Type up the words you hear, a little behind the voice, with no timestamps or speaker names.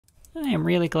I am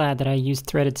really glad that I used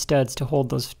threaded studs to hold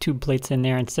those tube plates in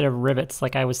there instead of rivets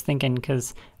like I was thinking,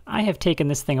 because I have taken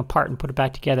this thing apart and put it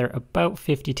back together about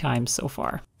 50 times so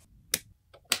far.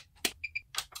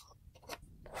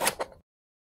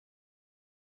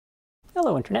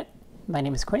 Hello Internet, my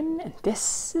name is Quinn and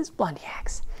this is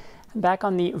Blondihacks. I'm back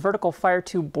on the vertical fire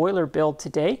tube boiler build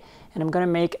today, and I'm going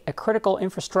to make a critical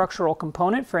infrastructural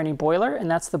component for any boiler,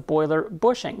 and that's the boiler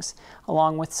bushings,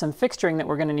 along with some fixturing that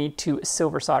we're going to need to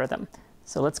silver solder them.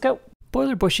 So let's go.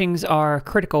 Boiler bushings are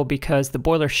critical because the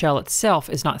boiler shell itself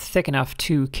is not thick enough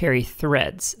to carry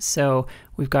threads. So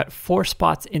we've got 4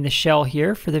 spots in the shell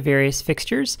here for the various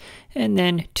fixtures, and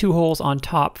then 2 holes on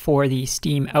top for the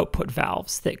steam output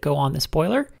valves that go on this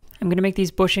boiler. I'm going to make these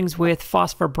bushings with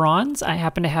phosphor bronze. I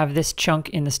happen to have this chunk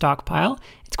in the stockpile.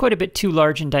 It's quite a bit too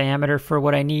large in diameter for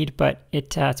what I need, but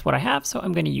it's what I have, so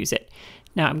I'm going to use it.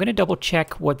 Now I'm going to double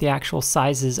check what the actual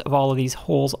sizes of all of these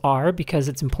holes are, because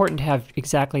it's important to have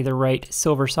exactly the right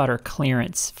silver solder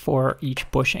clearance for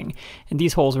each bushing. And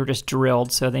these holes were just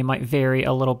drilled, so they might vary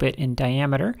a little bit in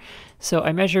diameter. So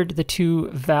I measured the 2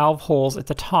 valve holes at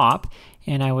the top,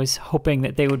 and I was hoping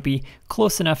that they would be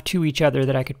close enough to each other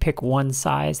that I could pick one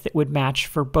size that would match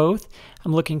for both.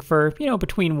 I'm looking for,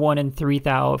 between 1 and 3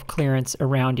 thou of clearance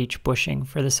around each bushing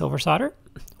for the silver solder,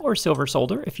 or silver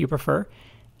solder if you prefer.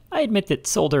 I admit that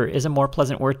solder is a more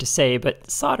pleasant word to say, but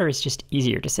solder is just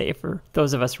easier to say for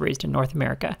those of us raised in North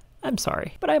America. I'm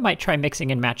sorry, but I might try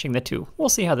mixing and matching the two. We'll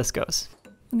see how this goes.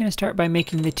 I'm going to start by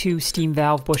making the 2 steam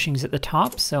valve bushings at the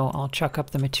top, so I'll chuck up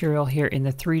the material here in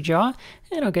the 3-jaw,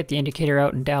 and I'll get the indicator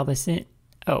out and dial this in.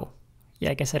 Oh,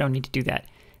 yeah, I guess I don't need to do that.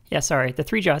 Yeah, sorry, the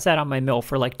 3-jaw sat on my mill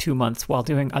for like 2 months while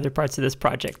doing other parts of this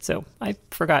project, so I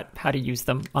forgot how to use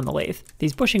them on the lathe.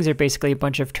 These bushings are basically a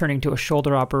bunch of turning to a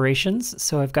shoulder operations,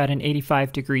 so I've got an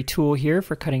 85-degree tool here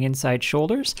for cutting inside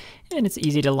shoulders, and it's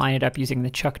easy to line it up using the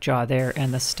chuck jaw there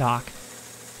and the stock.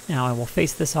 Now I will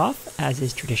face this off, as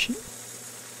is tradition.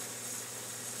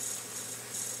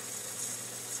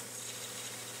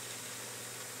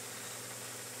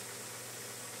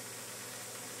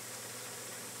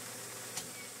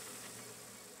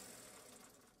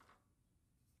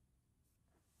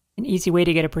 An easy way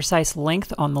to get a precise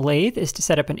length on the lathe is to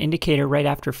set up an indicator right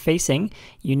after facing.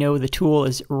 You know the tool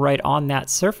is right on that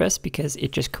surface because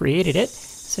it just created it,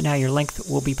 so now your length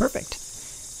will be perfect.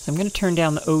 So I'm going to turn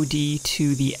down the OD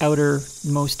to the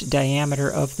outermost diameter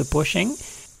of the bushing.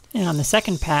 And on the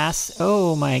second pass,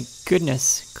 oh my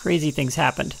goodness, crazy things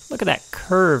happened. Look at that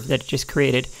curve that it just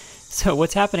created. So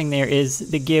what's happening there is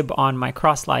the gib on my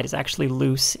cross slide is actually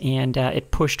loose, and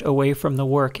it pushed away from the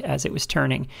work as it was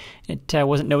turning. It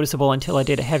wasn't noticeable until I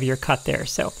did a heavier cut there.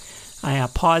 So I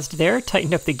paused there,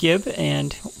 tightened up the gib,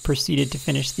 and proceeded to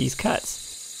finish these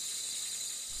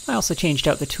cuts. I also changed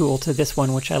out the tool to this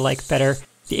one, which I like better.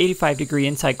 The 85-degree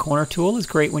inside corner tool is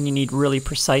great when you need really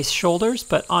precise shoulders,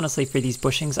 but honestly for these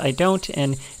bushings I don't,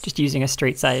 and just using a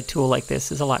straight-sided tool like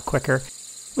this is a lot quicker.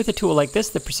 With a tool like this,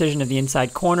 the precision of the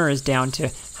inside corner is down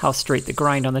to how straight the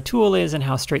grind on the tool is and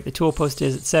how straight the tool post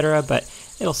is, etc., but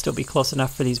it'll still be close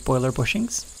enough for these boiler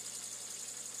bushings.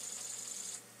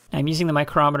 I'm using the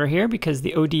micrometer here because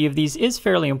the OD of these is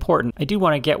fairly important. I do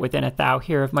want to get within 1 thou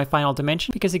here of my final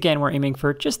dimension because again we're aiming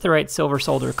for just the right silver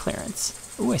solder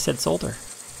clearance. Ooh, I said solder.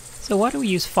 So why do we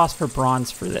use phosphor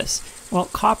bronze for this? Well,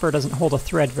 copper doesn't hold a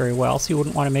thread very well, so you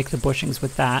wouldn't want to make the bushings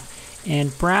with that.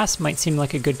 And brass might seem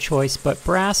like a good choice, but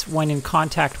brass, when in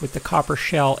contact with the copper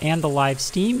shell and the live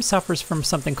steam, suffers from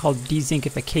something called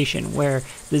dezinkification, where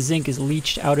the zinc is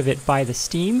leached out of it by the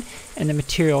steam, and the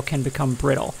material can become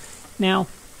brittle. Now,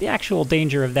 the actual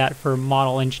danger of that for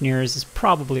model engineers is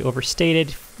probably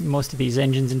overstated. Most of these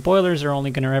engines and boilers are only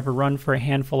going to ever run for a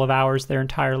handful of hours their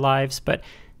entire lives, but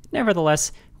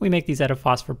nevertheless, we make these out of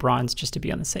phosphor bronze just to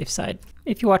be on the safe side.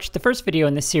 If you watched the first video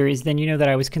in this series, then you know that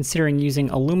I was considering using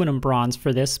aluminum bronze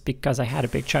for this because I had a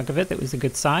big chunk of it that was a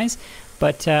good size,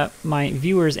 but my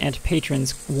viewers and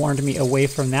patrons warned me away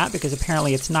from that because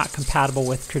apparently it's not compatible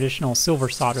with traditional silver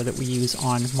solder that we use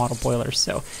on model boilers.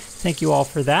 So thank you all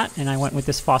for that, and I went with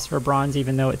this phosphor bronze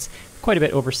even though it's quite a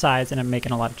bit oversized and I'm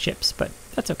making a lot of chips, but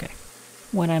that's okay.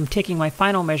 When I'm taking my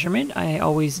final measurement, I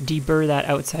always deburr that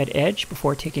outside edge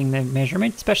before taking the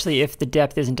measurement, especially if the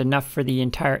depth isn't enough for the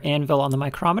entire anvil on the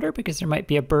micrometer, because there might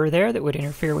be a burr there that would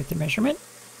interfere with the measurement.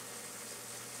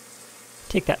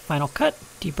 Take that final cut,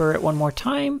 deburr it one more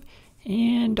time,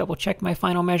 and double check my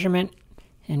final measurement,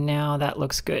 and now that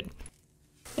looks good.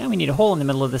 Now we need a hole in the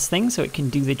middle of this thing so it can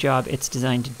do the job it's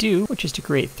designed to do, which is to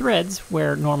create threads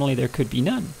where normally there could be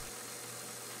none.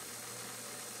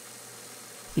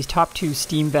 These top two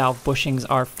steam valve bushings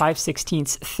are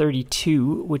 5/16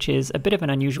 32, which is a bit of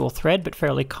an unusual thread, but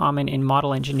fairly common in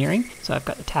model engineering. So I've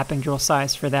got the tapping drill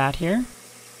size for that here.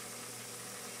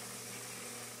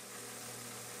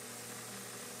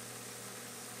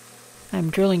 I'm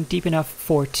drilling deep enough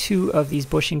for two of these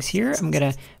bushings here. I'm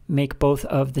going to make both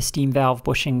of the steam valve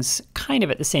bushings kind of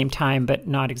at the same time, but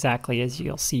not exactly, as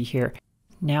you'll see here.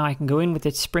 Now I can go in with the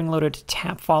spring-loaded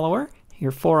tap follower. Your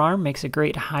forearm makes a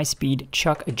great high-speed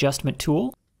chuck adjustment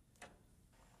tool.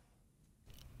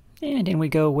 And in we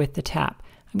go with the tap.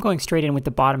 I'm going straight in with the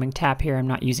bottoming tap here. I'm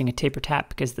not using a taper tap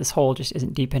because this hole just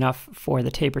isn't deep enough for the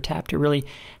taper tap to really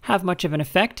have much of an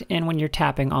effect. And when you're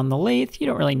tapping on the lathe, you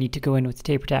don't really need to go in with the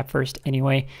taper tap first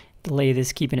anyway. The lathe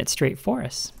is keeping it straight for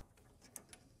us.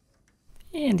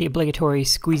 And the obligatory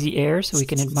squeezy air so we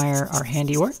can admire our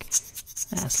handiwork.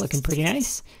 That's looking pretty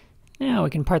nice. Now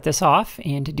we can part this off,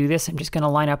 and to do this I'm just going to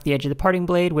line up the edge of the parting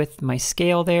blade with my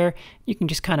scale there. You can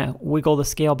just kind of wiggle the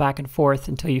scale back and forth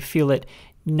until you feel it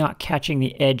not catching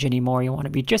the edge anymore. You want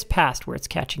to be just past where it's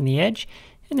catching the edge,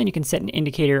 and then you can set an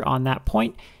indicator on that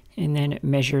point and then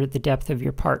measure the depth of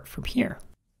your part from here.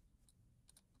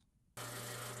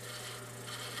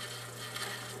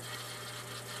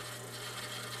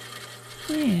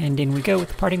 And in we go with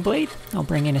the parting blade. I'll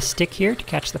bring in a stick here to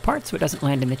catch the part so it doesn't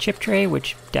land in the chip tray,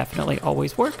 which definitely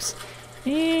always works.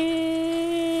 And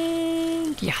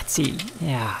Yahtzee.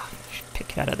 Yeah,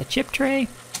 pick it out of the chip tray.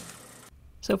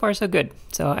 So far so good.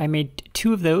 So I made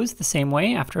two of those the same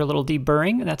way after a little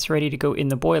deburring. That's ready to go in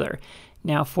the boiler.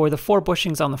 Now for the four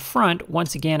bushings on the front,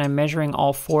 once again I'm measuring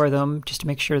all four of them just to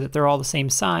make sure that they're all the same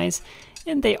size.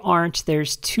 And they aren't.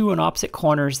 There's two on opposite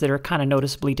corners that are kind of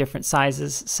noticeably different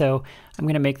sizes. So I'm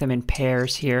going to make them in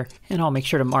pairs here, and I'll make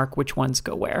sure to mark which ones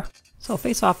go where. So I'll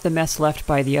face off the mess left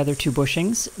by the other two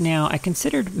bushings. Now I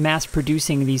considered mass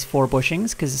producing these four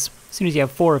bushings because as soon as you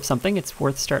have four of something, it's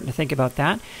worth starting to think about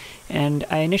that. And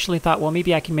I initially thought, well,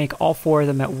 maybe I can make all four of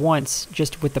them at once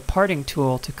just with the parting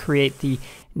tool to create the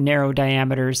narrow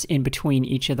diameters in between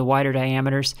each of the wider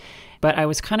diameters. But I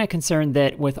was kind of concerned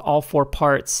that with all four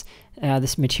parts,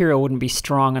 this material wouldn't be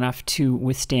strong enough to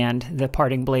withstand the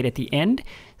parting blade at the end.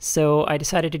 So I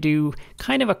decided to do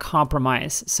kind of a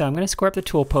compromise. So I'm going to square up the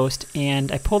tool post,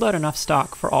 and I pulled out enough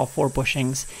stock for all four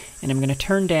bushings, and I'm going to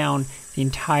turn down the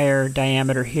entire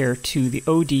diameter here to the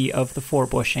OD of the four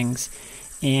bushings.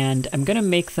 And I'm going to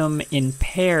make them in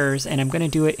pairs, and I'm going to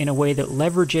do it in a way that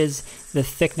leverages the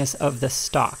thickness of the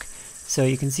stock. So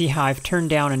you can see how I've turned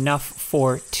down enough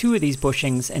for two of these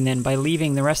bushings, and then by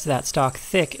leaving the rest of that stock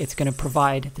thick, it's going to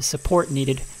provide the support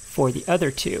needed for the other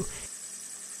two.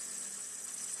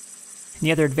 And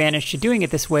the other advantage to doing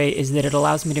it this way is that it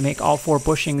allows me to make all four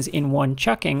bushings in one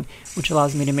chucking, which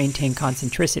allows me to maintain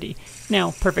concentricity.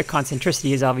 Now, perfect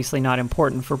concentricity is obviously not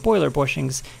important for boiler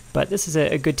bushings, but this is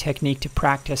a good technique to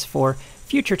practice for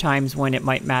future times when it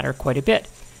might matter quite a bit.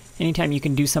 Anytime you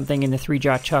can do something in the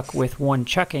 3-jaw chuck with one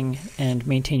chucking and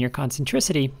maintain your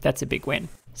concentricity, that's a big win.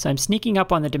 So I'm sneaking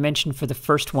up on the dimension for the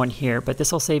first one here, but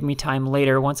this will save me time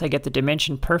later. Once I get the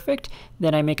dimension perfect,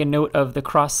 then I make a note of the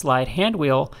cross-slide hand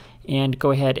wheel and go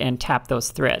ahead and tap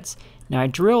those threads. Now I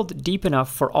drilled deep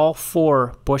enough for all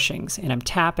four bushings, and I'm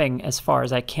tapping as far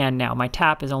as I can now. My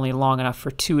tap is only long enough for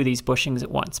two of these bushings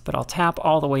at once, but I'll tap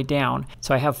all the way down.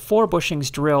 So I have four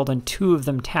bushings drilled and two of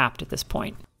them tapped at this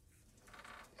point.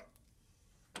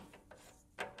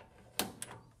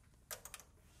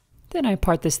 Then I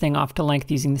part this thing off to length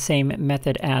using the same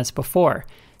method as before.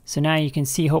 So now you can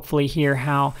see hopefully here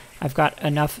how I've got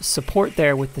enough support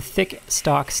there with the thick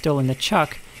stock still in the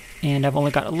chuck, and I've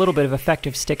only got a little bit of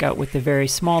effective stick out with the very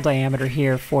small diameter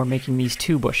here for making these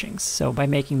two bushings. So by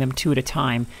making them two at a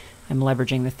time, I'm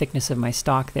leveraging the thickness of my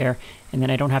stock there, and then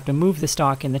I don't have to move the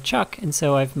stock in the chuck, and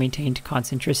so I've maintained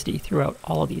concentricity throughout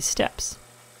all of these steps.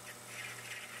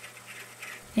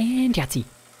 And Yahtzee!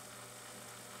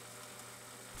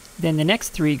 Then the next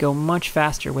three go much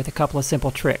faster with a couple of simple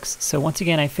tricks. So once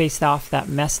again, I faced off that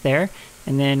mess there,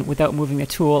 and then without moving the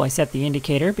tool, I set the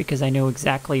indicator because I know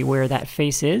exactly where that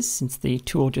face is since the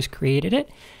tool just created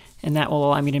it, and that will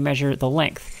allow me to measure the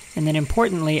length. And then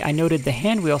importantly, I noted the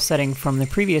hand wheel setting from the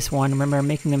previous one. Remember, I'm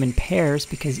making them in pairs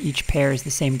because each pair is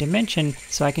the same dimension,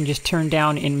 so I can just turn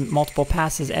down in multiple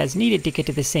passes as needed to get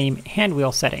to the same hand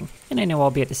wheel setting, and I know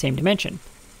I'll be at the same dimension.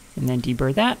 And then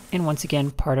deburr that, and once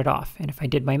again part it off. And if I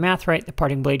did my math right, the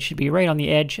parting blade should be right on the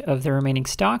edge of the remaining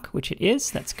stock, which it is.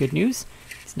 That's good news.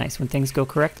 It's nice when things go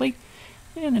correctly.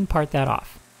 And then part that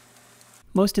off.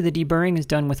 Most of the deburring is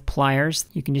done with pliers.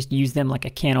 You can just use them like a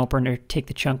can opener to take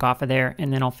the chunk off of there,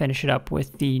 and then I'll finish it up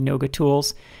with the Noga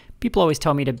tools. People always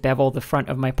tell me to bevel the front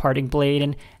of my parting blade,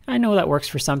 and I know that works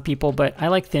for some people, but I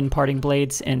like thin parting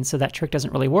blades, and so that trick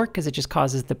doesn't really work because it just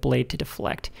causes the blade to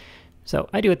deflect. So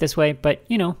I do it this way, but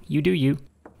you know, you do you.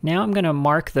 Now I'm going to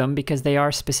mark them because they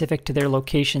are specific to their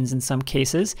locations in some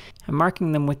cases. I'm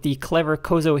marking them with the clever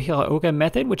Kozo Hiraoka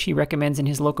method, which he recommends in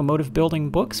his locomotive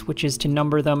building books, which is to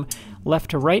number them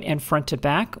left to right and front to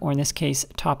back, or in this case,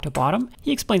 top to bottom.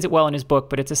 He explains it well in his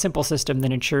book, but it's a simple system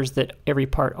that ensures that every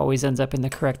part always ends up in the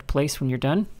correct place when you're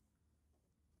done.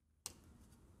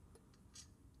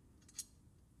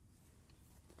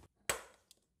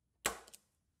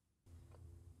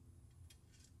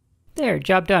 There,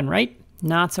 job done, right?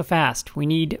 Not so fast. We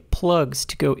need plugs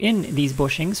to go in these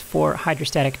bushings for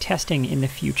hydrostatic testing in the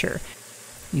future.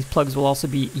 These plugs will also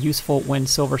be useful when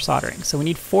silver soldering. So we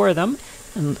need 4 of them,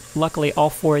 and luckily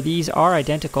all 4 of these are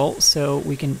identical, so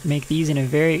we can make these in a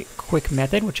very quick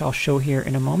method, which I'll show here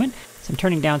in a moment. So I'm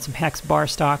turning down some hex bar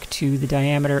stock to the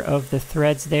diameter of the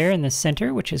threads there in the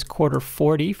center, which is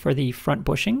 1/4 for the front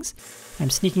bushings. I'm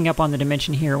sneaking up on the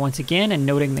dimension here once again and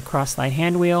noting the cross-slide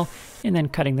hand wheel, and then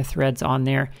cutting the threads on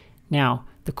there. Now,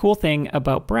 the cool thing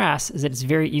about brass is that it's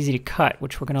very easy to cut,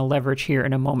 which we're going to leverage here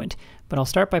in a moment. But I'll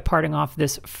start by parting off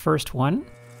this first one.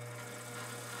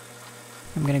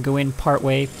 I'm going to go in part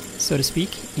way, so to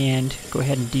speak, and go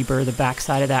ahead and deburr the back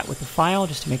side of that with the file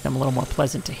just to make them a little more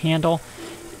pleasant to handle.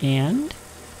 And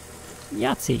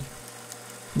Yahtzee.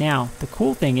 Now, the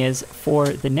cool thing is for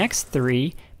the next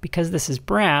 3, because this is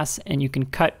brass and you can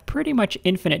cut pretty much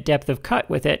infinite depth of cut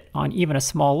with it on even a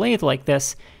small lathe like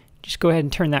this, just go ahead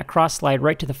and turn that cross slide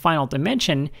right to the final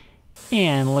dimension,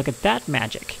 and look at that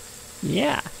magic.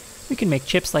 Yeah, we can make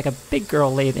chips like a big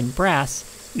girl lathe in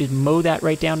brass. We just mow that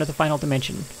right down to the final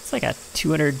dimension. It's like a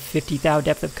 250 thou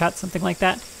depth of cut, something like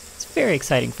that. It's very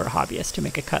exciting for a hobbyist to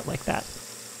make a cut like that.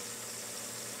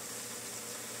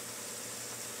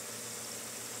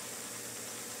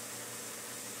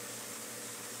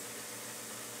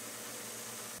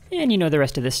 And you know the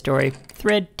rest of this story.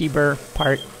 Thread, deburr,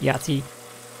 part, Yahtzee.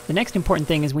 The next important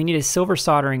thing is we need a silver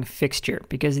soldering fixture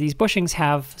because these bushings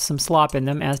have some slop in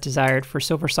them as desired for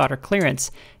silver solder clearance.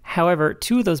 However,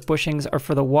 2 of those bushings are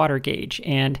for the water gauge,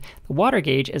 and the water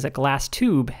gauge is a glass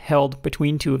tube held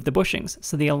between 2 of the bushings.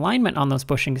 So the alignment on those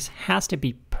bushings has to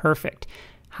be perfect.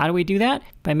 How do we do that?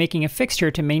 By making a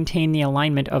fixture to maintain the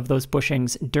alignment of those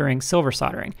bushings during silver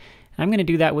soldering. I'm going to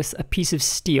do that with a piece of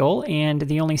steel, and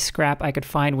the only scrap I could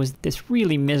find was this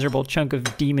really miserable chunk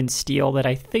of demon steel that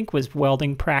I think was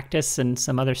welding practice and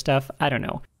some other stuff. I don't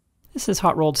know. This is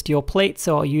hot rolled steel plate,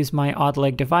 so I'll use my odd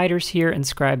leg dividers here and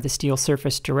scribe the steel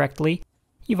surface directly.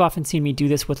 You've often seen me do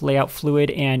this with layout fluid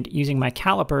and using my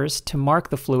calipers to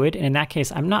mark the fluid, and in that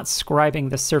case I'm not scribing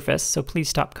the surface, so please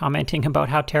stop commenting about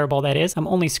how terrible that is. I'm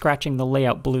only scratching the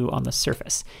layout blue on the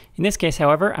surface. In this case,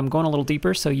 however, I'm going a little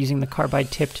deeper, so using the carbide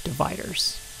tipped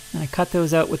dividers. And I cut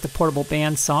those out with the portable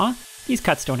band saw. These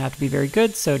cuts don't have to be very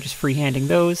good, so just freehanding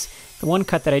those. The one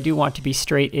cut that I do want to be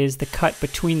straight is the cut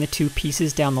between the 2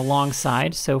 pieces down the long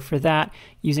side, so for that,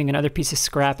 using another piece of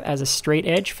scrap as a straight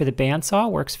edge for the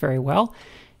bandsaw works very well.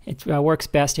 It works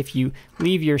best if you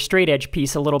leave your straight edge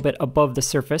piece a little bit above the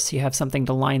surface, so you have something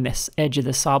to line this edge of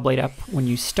the saw blade up when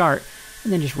you start,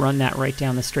 and then just run that right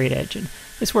down the straight edge. And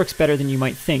this works better than you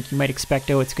might think. You might expect,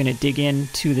 oh, it's going to dig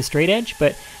into the straight edge,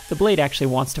 but the blade actually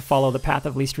wants to follow the path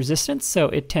of least resistance, so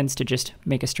it tends to just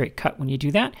make a straight cut when you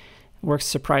do that. It works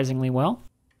surprisingly well.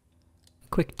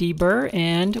 Quick deburr,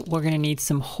 and we're going to need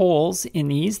some holes in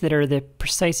these that are the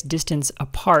precise distance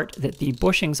apart that the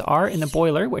bushings are in the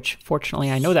boiler, which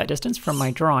fortunately I know that distance from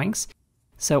my drawings.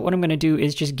 So what I'm going to do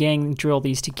is just gang drill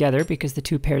these together because the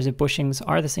 2 pairs of bushings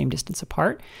are the same distance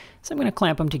apart. So I'm going to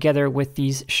clamp them together with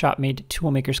these shop-made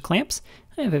toolmaker's clamps.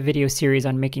 I have a video series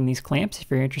on making these clamps if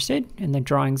you're interested, and the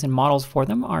drawings and models for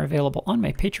them are available on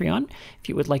my Patreon if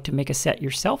you would like to make a set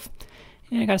yourself.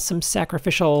 And I got some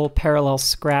sacrificial parallel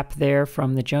scrap there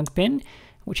from the junk bin,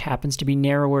 which happens to be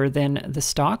narrower than the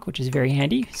stock, which is very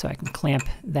handy, so I can clamp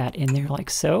that in there like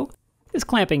so. This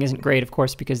clamping isn't great, of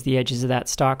course, because the edges of that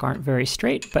stock aren't very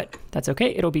straight, but that's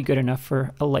okay. It'll be good enough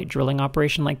for a light drilling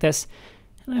operation like this.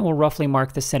 And I will roughly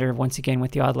mark the center once again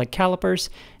with the odd leg calipers.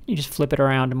 You just flip it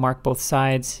around and mark both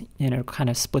sides, and it'll kind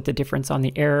of split the difference on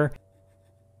the error.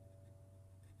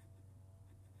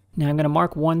 Now I'm going to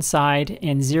mark one side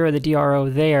and zero the DRO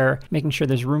there, making sure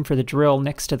there's room for the drill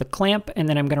next to the clamp, and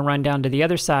then I'm going to run down to the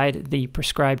other side the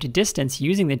prescribed distance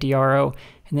using the DRO,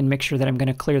 and then make sure that I'm going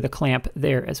to clear the clamp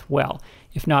there as well.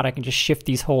 If not, I can just shift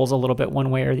these holes a little bit one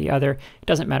way or the other. It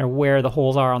doesn't matter where the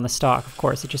holes are on the stock, of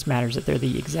course, it just matters that they're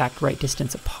the exact right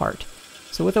distance apart.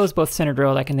 So with those both center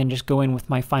drilled, I can then just go in with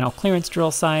my final clearance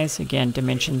drill size. Again,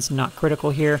 dimensions not critical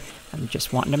here. I'm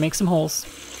just wanting to make some holes.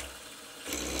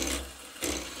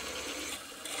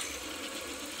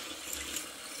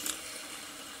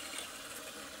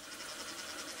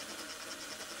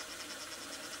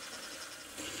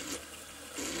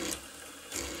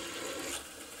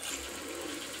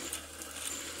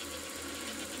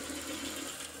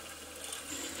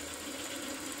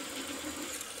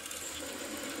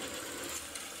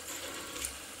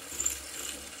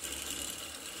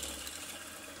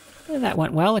 That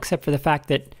went well, except for the fact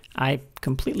that I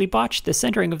completely botched the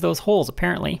centering of those holes,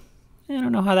 apparently. I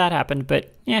don't know how that happened,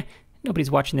 but yeah, nobody's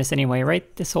watching this anyway,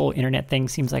 right? This whole internet thing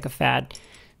seems like a fad.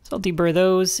 So I'll deburr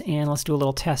those, and let's do a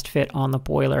little test fit on the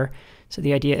boiler. So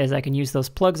the idea is I can use those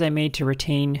plugs I made to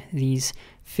retain these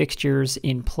fixtures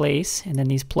in place, and then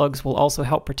these plugs will also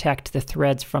help protect the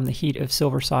threads from the heat of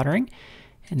silver soldering.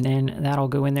 And then that'll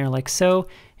go in there like so.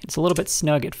 It's a little bit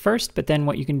snug at first, but then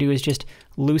what you can do is just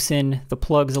loosen the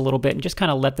plugs a little bit and just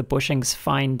kind of let the bushings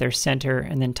find their center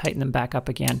and then tighten them back up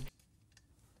again.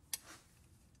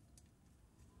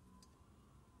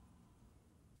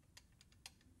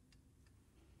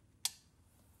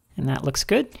 And that looks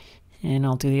good. And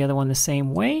I'll do the other one the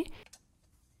same way.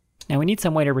 Now we need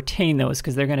some way to retain those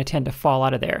because they're going to tend to fall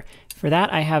out of there. For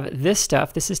that I have this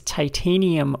stuff. This is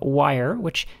titanium wire,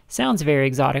 which sounds very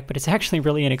exotic, but it's actually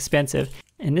really inexpensive.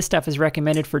 And this stuff is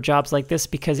recommended for jobs like this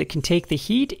because it can take the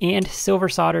heat and silver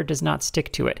solder does not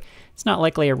stick to it. It's not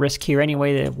likely a risk here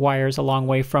anyway. The wire's a long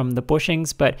way from the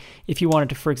bushings, but if you wanted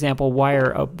to, for example,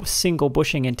 wire a single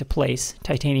bushing into place,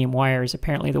 titanium wire is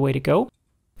apparently the way to go.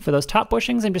 For those top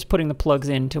bushings, I'm just putting the plugs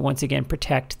in to once again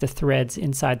protect the threads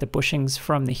inside the bushings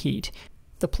from the heat.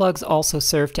 The plugs also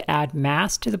serve to add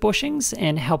mass to the bushings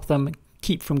and help them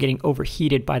keep from getting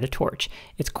overheated by the torch.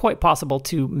 It's quite possible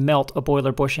to melt a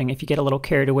boiler bushing if you get a little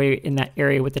carried away in that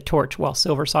area with the torch while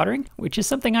silver soldering, which is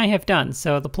something I have done,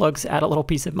 so the plugs add a little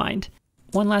peace of mind.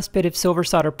 One last bit of silver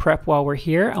solder prep while we're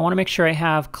here. I want to make sure I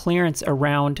have clearance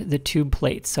around the tube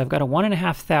plates. So I've got a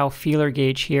 1.5 thou feeler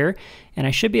gauge here, and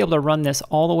I should be able to run this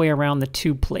all the way around the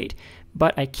tube plate.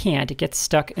 But I can't, it gets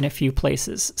stuck in a few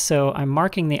places. So I'm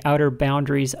marking the outer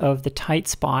boundaries of the tight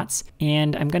spots,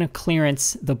 and I'm going to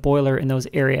clearance the boiler in those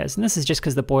areas. And this is just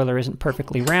because the boiler isn't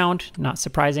perfectly round. Not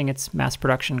surprising, it's mass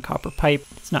production copper pipe.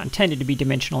 It's not intended to be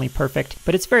dimensionally perfect,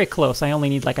 but it's very close. I only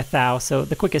need like 1 thou, so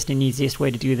the quickest and easiest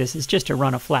way to do this is just to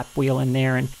run a flap wheel in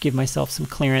there and give myself some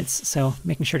clearance. So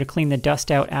making sure to clean the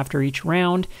dust out after each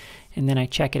round, and then I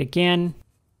check it again.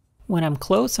 When I'm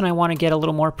close and I want to get a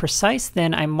little more precise,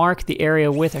 then I mark the area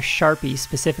with a Sharpie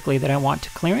specifically that I want to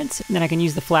clearance. And then I can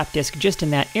use the flap disc just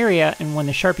in that area, and when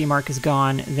the Sharpie mark is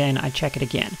gone, then I check it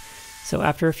again. So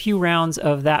after a few rounds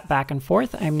of that back and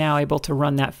forth, I'm now able to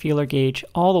run that feeler gauge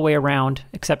all the way around,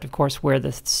 except of course where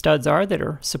the studs are that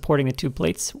are supporting the tube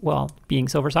plates while being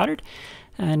silver soldered.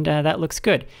 And that looks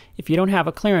good. If you don't have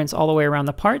a clearance all the way around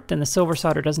the part, then the silver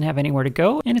solder doesn't have anywhere to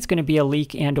go, and it's going to be a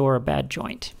leak and or a bad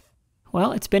joint.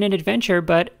 Well, it's been an adventure,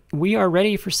 but we are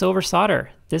ready for silver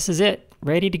solder. This is it,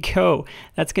 ready to go.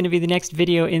 That's going to be the next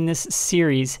video in this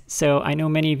series, so I know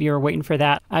many of you are waiting for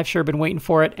that. I've sure been waiting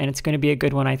for it, and it's going to be a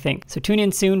good one, I think. So tune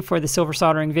in soon for the silver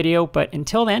soldering video, but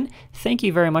until then, thank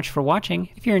you very much for watching.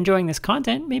 If you're enjoying this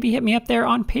content, maybe hit me up there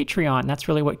on Patreon. That's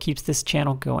really what keeps this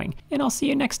channel going, and I'll see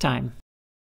you next time.